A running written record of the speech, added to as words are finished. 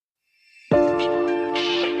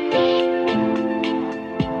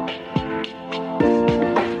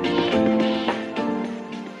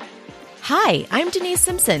Hi, I'm Denise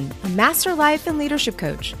Simpson, a master life and leadership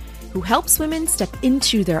coach who helps women step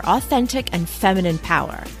into their authentic and feminine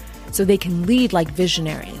power so they can lead like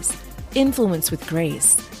visionaries, influence with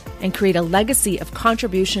grace, and create a legacy of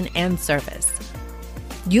contribution and service.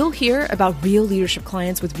 You'll hear about real leadership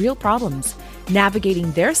clients with real problems,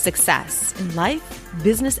 navigating their success in life,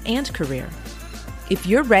 business, and career. If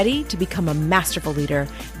you're ready to become a masterful leader,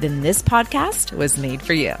 then this podcast was made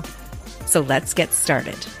for you. So let's get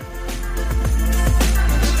started.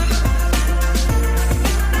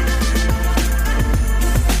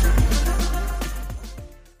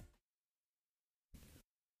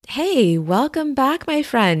 Hey, welcome back, my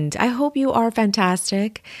friend. I hope you are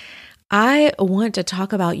fantastic. I want to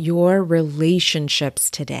talk about your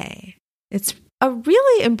relationships today. It's a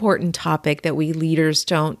really important topic that we leaders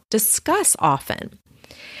don't discuss often.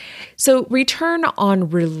 So, return on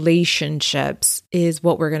relationships is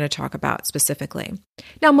what we're going to talk about specifically.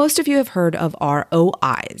 Now, most of you have heard of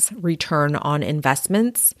ROIs, return on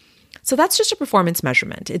investments. So that's just a performance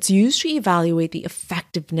measurement. It's used to evaluate the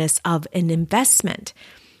effectiveness of an investment.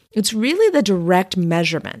 It's really the direct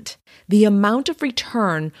measurement, the amount of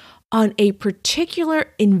return on a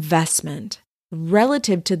particular investment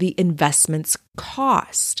relative to the investment's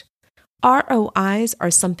cost. ROIs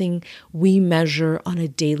are something we measure on a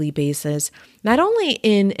daily basis, not only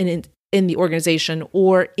in the organization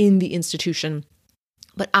or in the institution,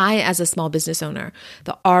 but I, as a small business owner,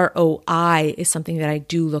 the ROI is something that I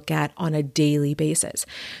do look at on a daily basis.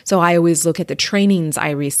 So I always look at the trainings I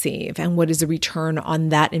receive and what is the return on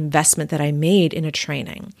that investment that I made in a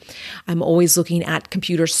training. I'm always looking at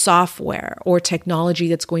computer software or technology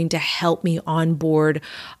that's going to help me onboard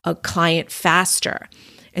a client faster.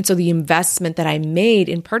 And so the investment that I made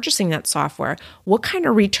in purchasing that software, what kind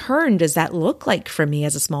of return does that look like for me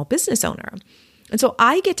as a small business owner? And so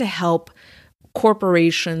I get to help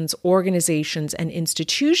corporations, organizations, and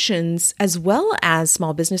institutions, as well as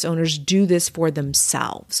small business owners, do this for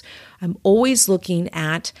themselves. I'm always looking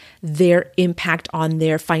at their impact on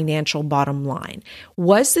their financial bottom line.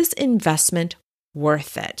 Was this investment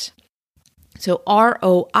worth it? So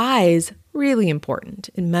ROIs, really important.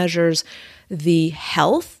 It measures the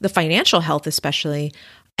health, the financial health especially,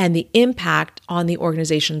 and the impact on the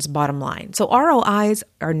organization's bottom line. So ROIs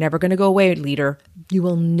are never going to go away, leader. You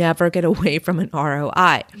will never get away from an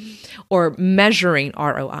ROI or measuring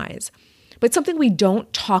ROIs. But something we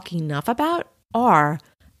don't talk enough about are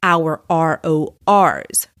our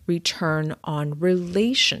RORs, return on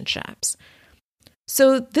relationships.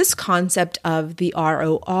 So this concept of the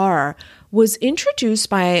ROR was introduced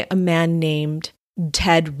by a man named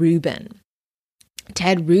Ted Rubin.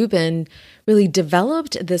 Ted Rubin really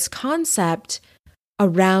developed this concept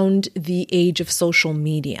around the age of social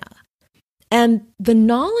media and the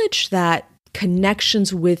knowledge that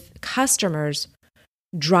connections with customers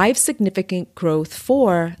drive significant growth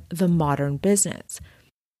for the modern business.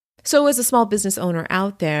 So as a small business owner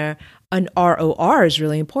out there, an ROR is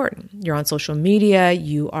really important. You're on social media,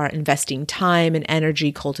 you are investing time and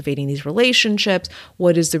energy cultivating these relationships.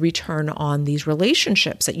 What is the return on these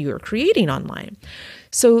relationships that you are creating online?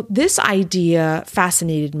 So this idea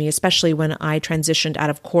fascinated me, especially when I transitioned out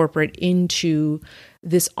of corporate into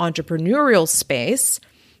this entrepreneurial space,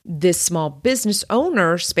 this small business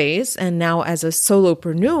owner space, and now as a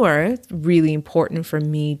solopreneur, it's really important for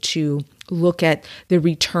me to look at the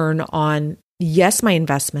return on, yes, my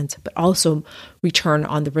investments, but also return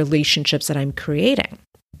on the relationships that I'm creating.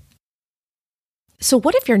 So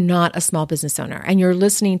what if you're not a small business owner and you're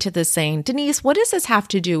listening to this saying, Denise, what does this have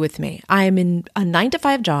to do with me? I am in a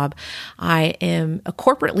 9-to-5 job. I am a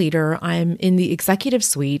corporate leader. I'm in the executive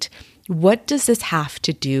suite. What does this have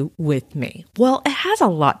to do with me? Well, it has a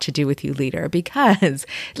lot to do with you, leader, because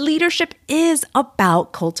leadership is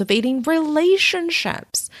about cultivating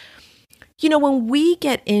relationships. You know, when we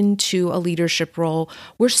get into a leadership role,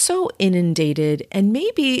 we're so inundated and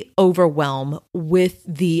maybe overwhelmed with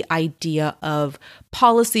the idea of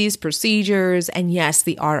policies, procedures, and yes,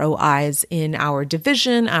 the ROIs in our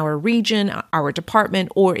division, our region, our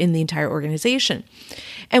department, or in the entire organization.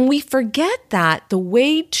 And we forget that the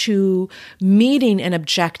way to meeting an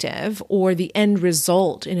objective or the end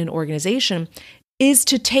result in an organization is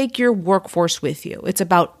to take your workforce with you. It's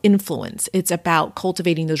about influence. It's about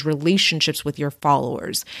cultivating those relationships with your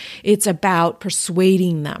followers. It's about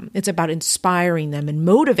persuading them. It's about inspiring them and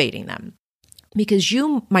motivating them. Because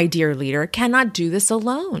you, my dear leader, cannot do this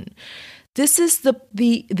alone. This is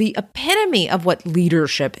the epitome of what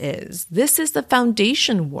leadership is. This is the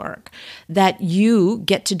foundation work that you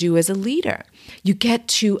get to do as a leader. You get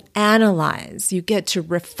to analyze. You get to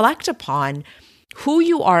reflect upon who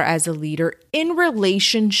you are as a leader in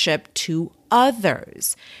relationship to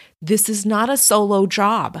others. This is not a solo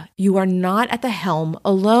job. You are not at the helm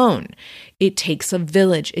alone. It takes a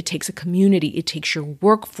village. It takes a community. It takes your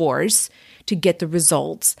workforce to get the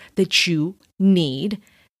results that you need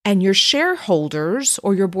and your shareholders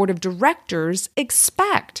or your board of directors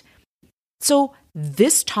expect. So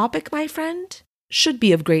this topic, my friend, should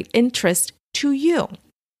be of great interest to you.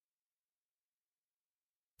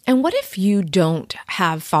 And what if you don't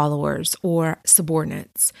have followers or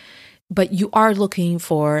subordinates, but you are looking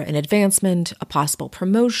for an advancement, a possible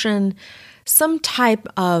promotion, some type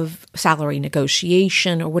of salary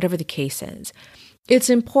negotiation, or whatever the case is? It's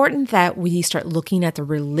important that we start looking at the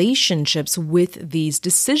relationships with these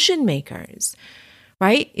decision makers,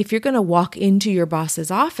 right? If you're going to walk into your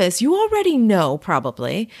boss's office, you already know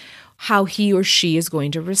probably how he or she is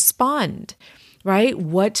going to respond, right?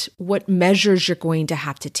 What measures you're going to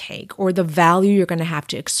have to take or the value you're going to have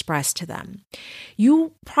to express to them.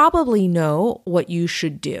 You probably know what you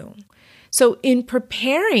should do. So in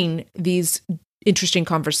preparing these interesting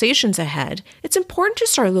conversations ahead, it's important to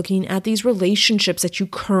start looking at these relationships that you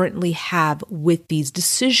currently have with these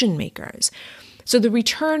decision makers. So the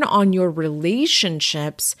return on your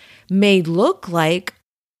relationships may look like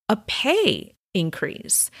a pay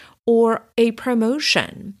increase or a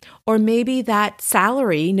promotion, or maybe that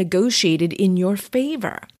salary negotiated in your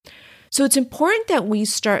favor. So it's important that we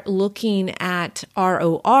start looking at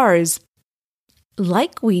RORs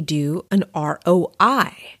like we do an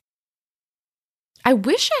ROI. I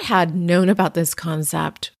wish I had known about this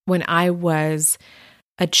concept when I was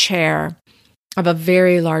a chair of a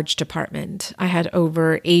very large department. I had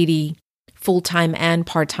over 80 full-time and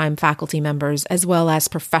part-time faculty members, as well as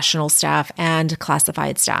professional staff and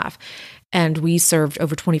classified staff. And we served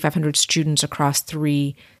over 2,500 students across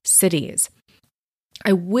 3 cities.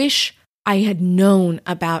 I wish I had known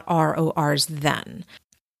about RORs then.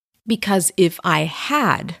 Because if I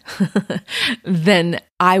had, then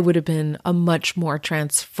I would have been a much more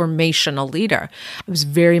transformational leader. I was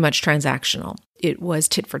very much transactional. It was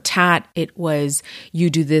tit for tat. It was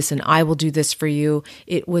you do this and I will do this for you.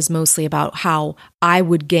 It was mostly about how I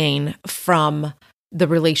would gain from the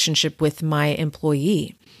relationship with my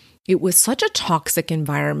employee. It was such a toxic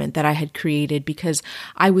environment that I had created because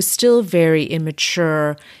I was still very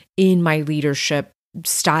immature in my leadership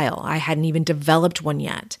style. I hadn't even developed one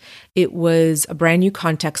yet. It was a brand new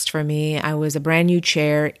context for me. I was a brand new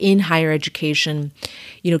chair in higher education,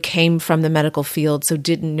 came from the medical field, so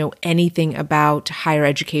didn't know anything about higher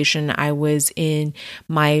education. I was in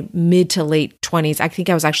my mid to late 20s. I think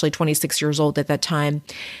I was actually 26 years old at that time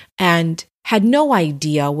and had no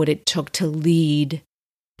idea what it took to lead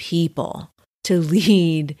people, to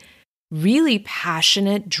lead really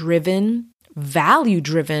passionate, driven,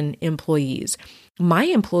 value-driven employees. My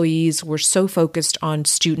employees were so focused on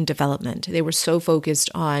student development. They were so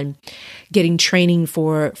focused on getting training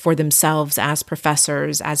for themselves as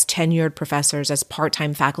professors, as tenured professors, as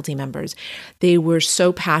part-time faculty members. They were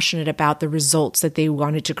so passionate about the results that they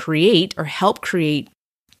wanted to create or help create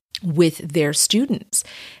with their students.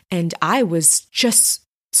 And I was just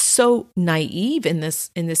so naive in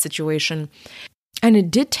this situation. And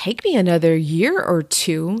it did take me another year or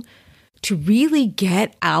two to really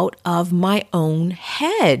get out of my own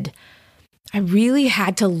head. I really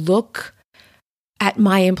had to look at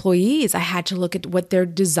my employees. I had to look at what their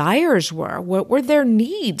desires were. What were their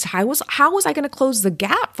needs? How was I going to close the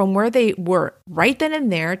gap from where they were right then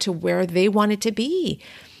and there to where they wanted to be?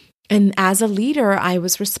 And as a leader, I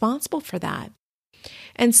was responsible for that.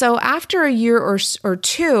 And so after a year or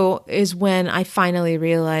two is when I finally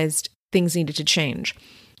realized things needed to change.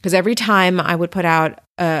 Because every time I would put out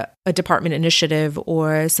a department initiative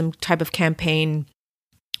or some type of campaign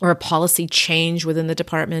or a policy change within the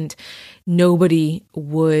department, nobody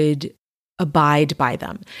would abide by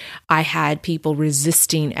them. I had people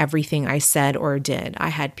resisting everything I said or did. I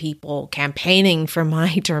had people campaigning for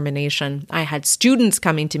my termination. I had students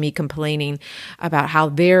coming to me complaining about how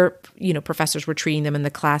their, professors were treating them in the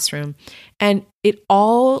classroom. And it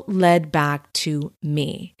all led back to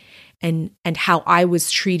me and how I was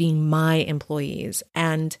treating my employees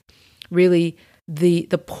and really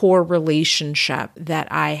the poor relationship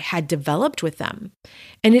that I had developed with them.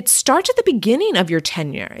 And it starts at the beginning of your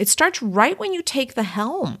tenure. It starts right when you take the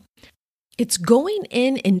helm. It's going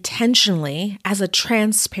in intentionally as a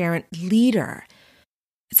transparent leader.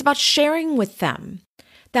 It's about sharing with them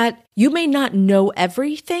that you may not know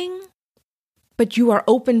everything, but you are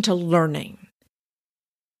open to learning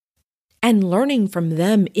and learning from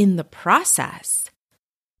them in the process.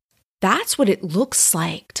 That's what it looks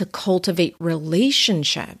like to cultivate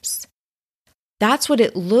relationships. That's what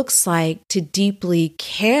it looks like to deeply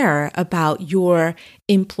care about your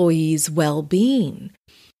employees' well-being.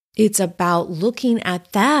 It's about looking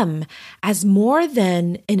at them as more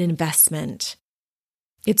than an investment.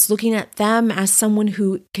 It's looking at them as someone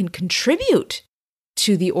who can contribute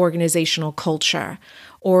to the organizational culture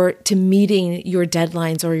or to meeting your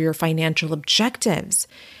deadlines or your financial objectives.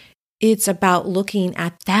 It's about looking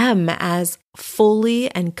at them as fully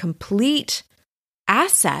and complete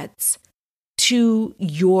assets to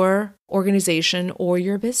your organization or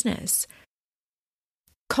your business.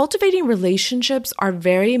 Cultivating relationships are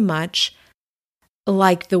very much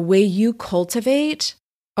like the way you cultivate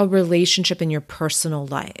a relationship in your personal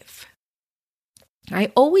life.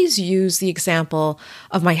 I always use the example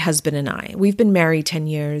of my husband and I. We've been married 10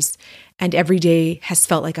 years, and every day has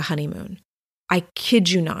felt like a honeymoon. I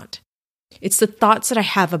kid you not. It's the thoughts that I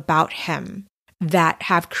have about him that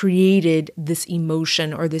have created this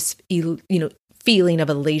emotion or this, feeling of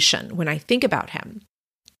elation when I think about him.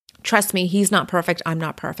 Trust me, he's not perfect. I'm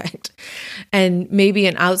not perfect. And maybe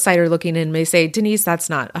an outsider looking in may say, Denise, that's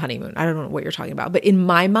not a honeymoon. I don't know what you're talking about. But in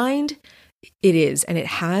my mind, it is, and it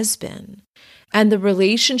has been. And the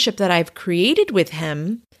relationship that I've created with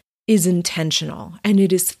him is intentional and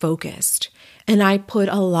it is focused. And I put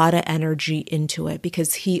a lot of energy into it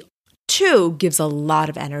because he too gives a lot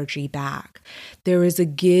of energy back. There is a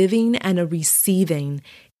giving and a receiving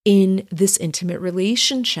in this intimate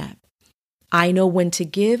relationship. I know when to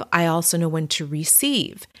give. I also know when to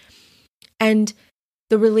receive. And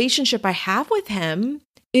the relationship I have with him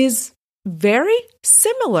is very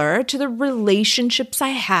similar to the relationships I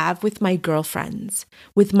have with my girlfriends,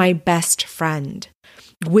 with my best friend,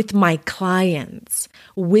 with my clients,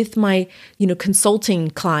 with my, consulting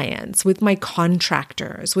clients, with my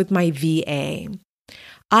contractors, with my VA.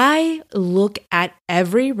 I look at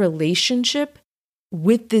every relationship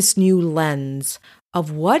with this new lens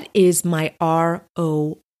of what is my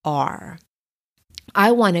ROR.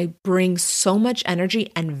 I want to bring so much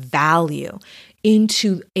energy and value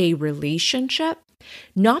into a relationship,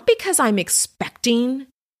 not because I'm expecting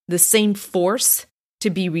the same force to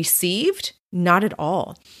be received, not at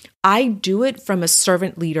all. I do it from a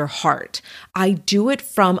servant leader heart. I do it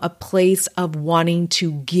from a place of wanting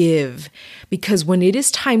to give, because when it is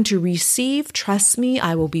time to receive, trust me,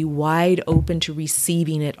 I will be wide open to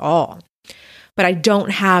receiving it all. But I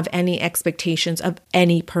don't have any expectations of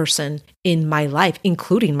any person in my life,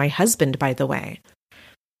 including my husband, by the way.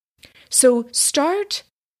 So start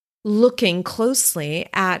looking closely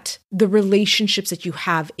at the relationships that you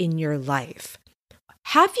have in your life.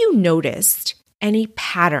 Have you noticed any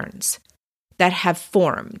patterns that have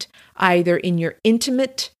formed either in your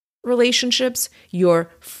intimate relationships, your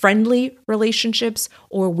friendly relationships,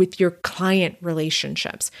 or with your client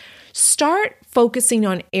relationships? Start focusing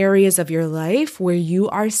on areas of your life where you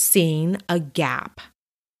are seeing a gap.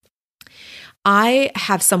 I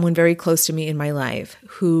have someone very close to me in my life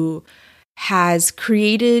who has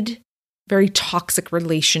created very toxic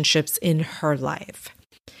relationships in her life.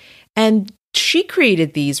 And she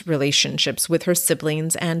created these relationships with her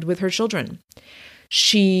siblings and with her children.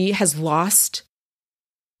 She has lost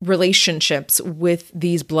relationships with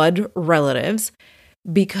these blood relatives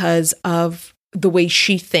because of the way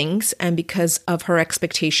she thinks and because of her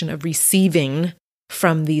expectation of receiving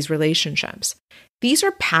from these relationships. These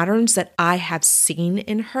are patterns that I have seen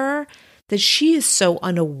in her that she is so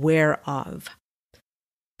unaware of.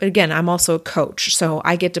 But again, I'm also a coach, so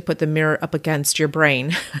I get to put the mirror up against your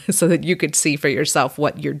brain so that you could see for yourself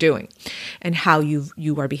what you're doing and how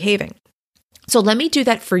you are behaving. So let me do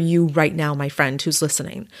that for you right now, my friend who's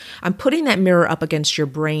listening. I'm putting that mirror up against your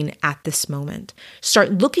brain at this moment.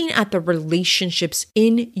 Start looking at the relationships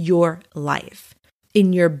in your life,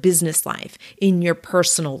 in your business life, in your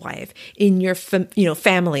personal life, in your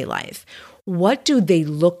family life. What do they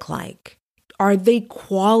look like? Are they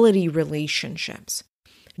quality relationships?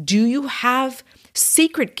 Do you have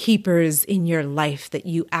secret keepers in your life that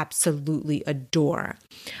you absolutely adore?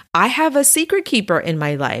 I have a secret keeper in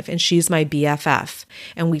my life, and she's my BFF,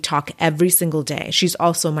 and we talk every single day. She's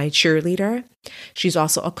also my cheerleader. She's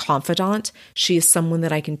also a confidant. She is someone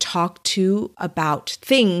that I can talk to about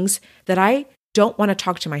things that I don't want to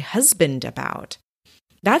talk to my husband about.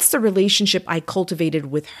 That's the relationship I cultivated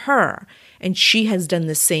with her, and she has done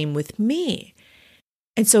the same with me.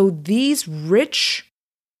 And so these rich,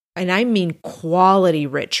 and I mean quality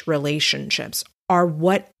rich relationships, are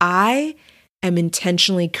what I am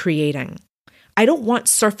intentionally creating. I don't want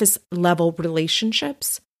surface level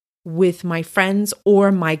relationships with my friends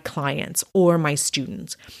or my clients or my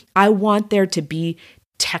students. I want there to be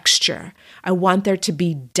texture. I want there to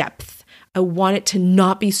be depth. I want it to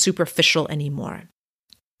not be superficial anymore.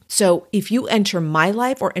 So if you enter my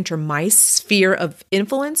life or enter my sphere of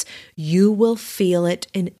influence, you will feel it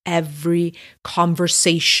in every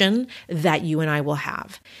conversation that you and I will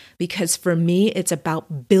have. Because for me, it's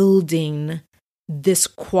about building this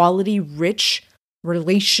quality, rich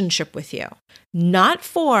relationship with you, not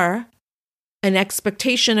for an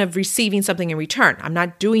expectation of receiving something in return. I'm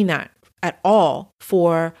not doing that at all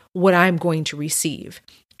for what I'm going to receive.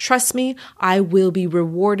 Trust me, I will be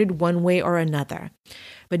rewarded one way or another.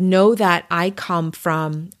 But know that I come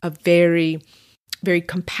from a very, very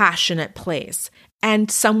compassionate place and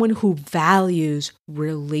someone who values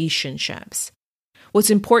relationships. What's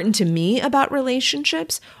important to me about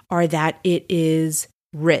relationships are that it is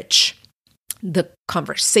rich. The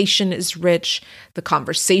conversation is rich. The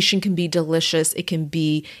conversation can be delicious. It can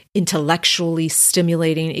be intellectually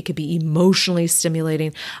stimulating. It could be emotionally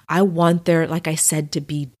stimulating. I want there, like I said, to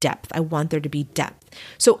be depth. I want there to be depth.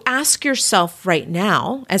 So ask yourself right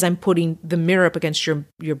now, as I'm putting the mirror up against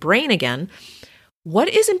your brain again, what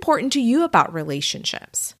is important to you about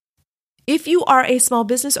relationships? If you are a small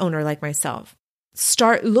business owner like myself,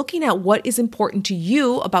 start looking at what is important to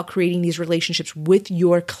you about creating these relationships with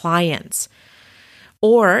your clients.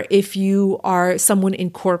 Or if you are someone in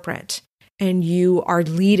corporate and you are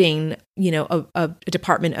leading, a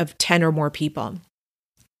department of 10 or more people,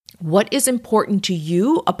 what is important to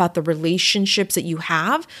you about the relationships that you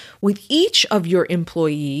have with each of your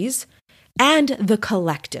employees and the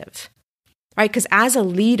collective, right? Because as a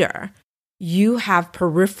leader, you have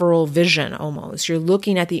peripheral vision almost. You're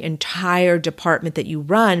looking at the entire department that you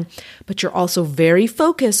run, but you're also very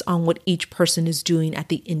focused on what each person is doing at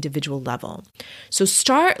the individual level. So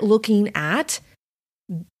start looking at,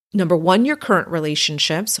 number one, your current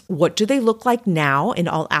relationships. What do they look like now in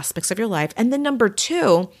all aspects of your life? And then number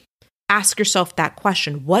two, ask yourself that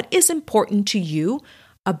question. What is important to you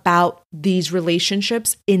about these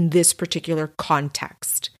relationships in this particular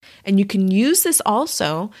context? And you can use this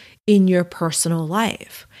also in your personal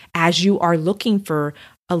life as you are looking for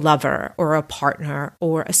a lover or a partner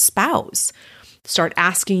or a spouse. Start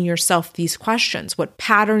asking yourself these questions. What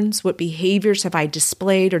patterns, what behaviors have I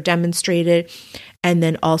displayed or demonstrated? And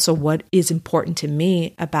then also, what is important to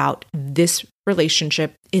me about this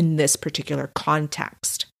relationship in this particular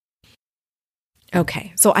context?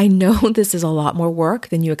 Okay, so I know this is a lot more work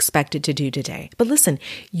than you expected to do today. But listen,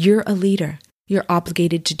 you're a leader. You're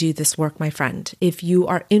obligated to do this work, my friend. If you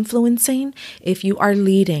are influencing, if you are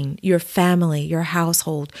leading your family, your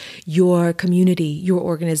household, your community, your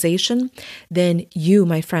organization, then you,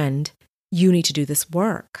 my friend, you need to do this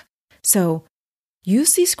work. So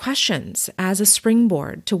use these questions as a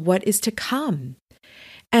springboard to what is to come.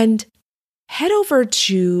 And head over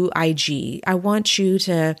to IG. I want you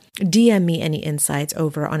to DM me any insights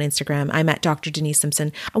over on Instagram. I'm at Dr. Denise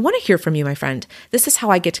Simpson. I want to hear from you, my friend. This is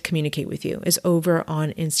how I get to communicate with you, is over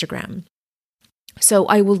on Instagram. So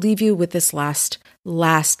I will leave you with this last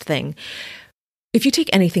thing. If you take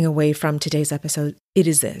anything away from today's episode, it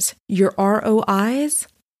is this. Your ROIs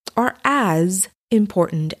are as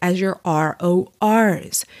important as your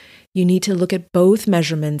RORs. You need to look at both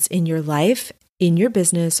measurements in your life, in your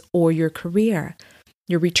business, or your career.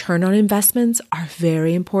 Your return on investments are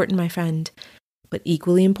very important, my friend. But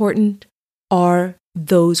equally important are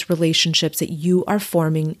those relationships that you are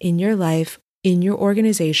forming in your life, in your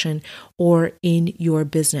organization, or in your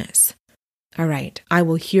business. All right, I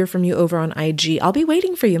will hear from you over on IG. I'll be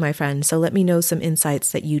waiting for you, my friend. So let me know some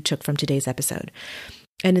insights that you took from today's episode.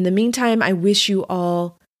 And in the meantime, I wish you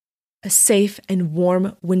all a safe and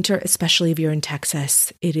warm winter, especially if you're in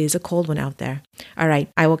Texas. It is a cold one out there. All right,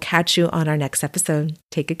 I will catch you on our next episode.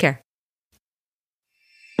 Take good care.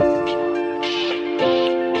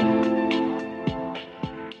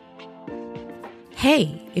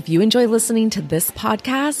 Hey, if you enjoy listening to this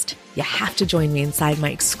podcast, you have to join me inside my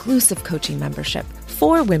exclusive coaching membership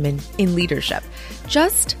for women in leadership,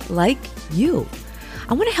 just like you.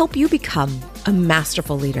 I want to help you become a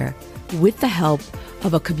masterful leader with the help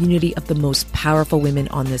of a community of the most powerful women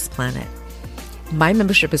on this planet. My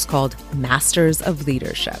membership is called Masters of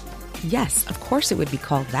Leadership. Yes, of course it would be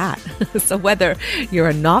called that. So whether you're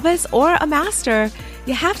a novice or a master,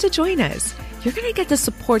 you have to join us. You're going to get the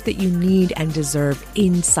support that you need and deserve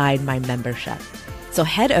inside my membership. So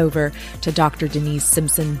head over to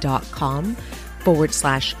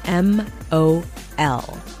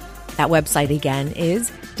drdenisemsimpson.com/MOL. That website again is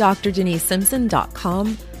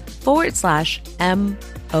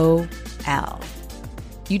drdenisemsimpson.com/MOL.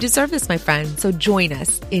 You deserve this, my friend, so join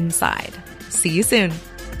us inside. See you soon.